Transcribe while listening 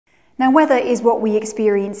Now, weather is what we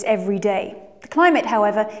experience every day. The climate,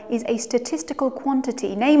 however, is a statistical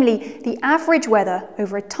quantity, namely the average weather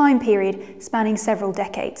over a time period spanning several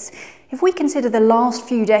decades. If we consider the last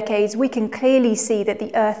few decades, we can clearly see that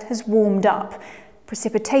the Earth has warmed up.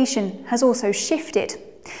 Precipitation has also shifted.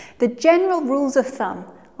 The general rules of thumb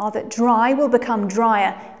are that dry will become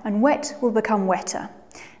drier and wet will become wetter.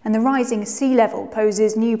 And the rising sea level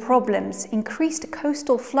poses new problems, increased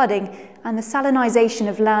coastal flooding and the salinisation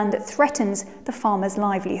of land that threatens the farmer's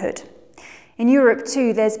livelihood. In Europe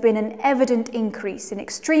too, there's been an evident increase in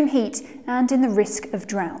extreme heat and in the risk of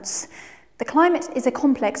droughts. The climate is a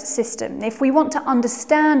complex system. If we want to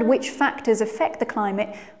understand which factors affect the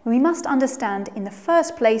climate, we must understand in the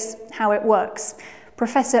first place how it works.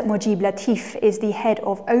 Professor Mojib Latif is the head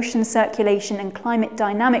of Ocean Circulation and Climate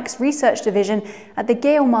Dynamics Research Division at the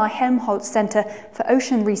Geomar Helmholtz Center for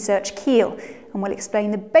Ocean Research, Kiel, and will explain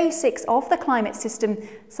the basics of the climate system,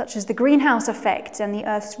 such as the greenhouse effect and the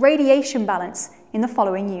Earth's radiation balance, in the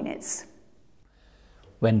following units.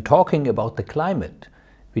 When talking about the climate,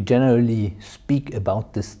 we generally speak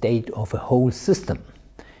about the state of a whole system,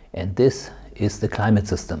 and this is the climate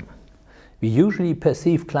system. We usually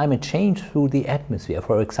perceive climate change through the atmosphere,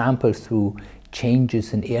 for example through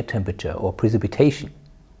changes in air temperature or precipitation.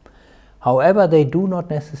 However, they do not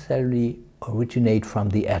necessarily originate from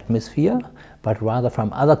the atmosphere, but rather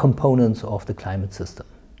from other components of the climate system.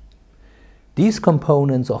 These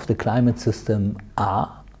components of the climate system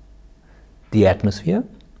are the atmosphere,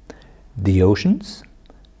 the oceans,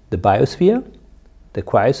 the biosphere, the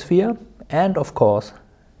cryosphere, and of course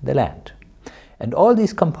the land. And all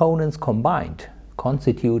these components combined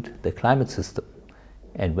constitute the climate system.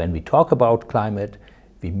 And when we talk about climate,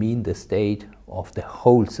 we mean the state of the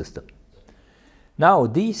whole system. Now,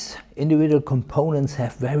 these individual components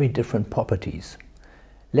have very different properties.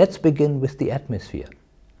 Let's begin with the atmosphere.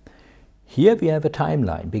 Here we have a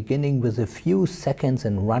timeline beginning with a few seconds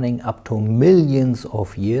and running up to millions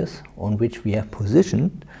of years on which we have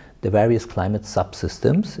positioned the various climate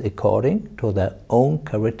subsystems according to their own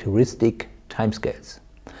characteristic timescales.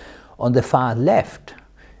 On the far left,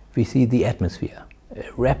 we see the atmosphere, a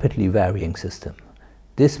rapidly varying system.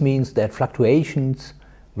 This means that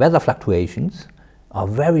weather fluctuations, are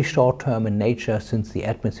very short-term in nature, since the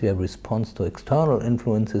atmosphere responds to external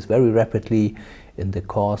influences very rapidly in the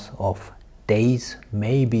course of days,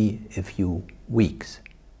 maybe a few weeks.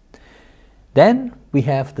 Then we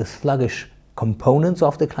have the sluggish components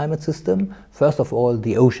of the climate system. First of all,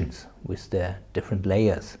 the oceans with their different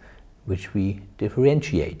layers, which we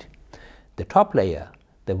differentiate. The top layer,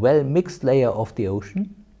 the well-mixed layer of the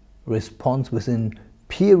ocean, responds within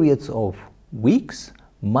periods of weeks,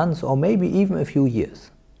 months, or maybe even a few years.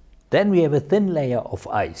 Then we have a thin layer of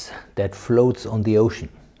ice that floats on the ocean.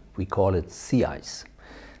 We call it sea ice.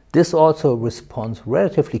 This also responds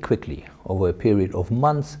relatively quickly over a period of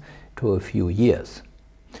months to a few years.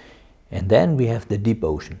 And then we have the deep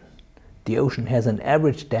ocean. The ocean has an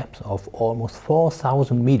average depth of almost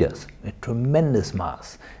 4,000 meters, a tremendous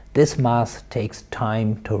mass. This mass takes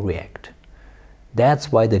time to react.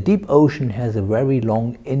 That's why the deep ocean has a very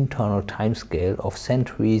long internal timescale of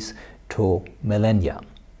centuries to millennia.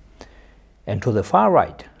 And to the far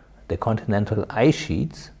right, the continental ice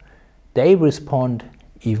sheets, they respond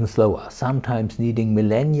even slower, sometimes needing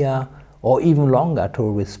millennia or even longer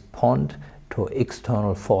to respond to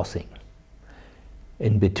external forcing.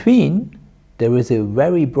 In between, there is a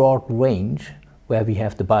very broad range where we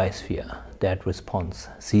have the biosphere that responds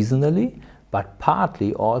seasonally, but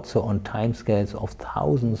partly also on timescales of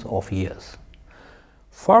thousands of years.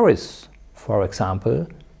 Forests, for example,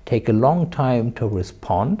 take a long time to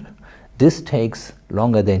respond. This takes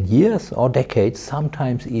longer than years or decades,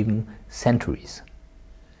 sometimes even centuries.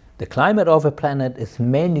 The climate of a planet is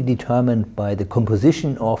mainly determined by the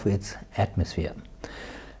composition of its atmosphere.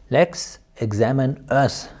 Let's examine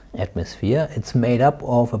Earth's atmosphere. It's made up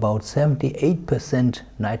of about 78%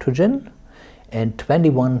 nitrogen and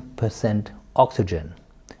 21% oxygen.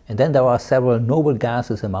 And then there are several noble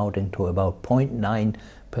gases amounting to about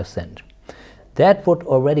 0.9%. That would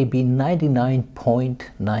already be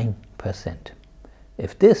 99.9%.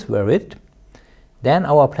 If this were it, then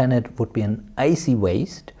our planet would be an icy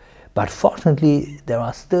waste, but fortunately there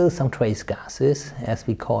are still some trace gases, as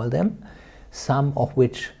we call them, some of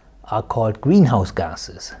which are called greenhouse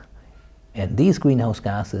gases. And these greenhouse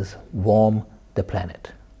gases warm the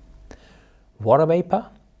planet. Water vapor,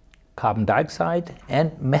 carbon dioxide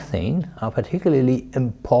and methane are particularly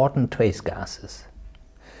important trace gases.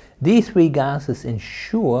 These three gases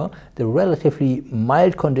ensure the relatively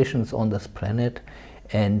mild conditions on this planet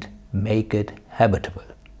and make it habitable.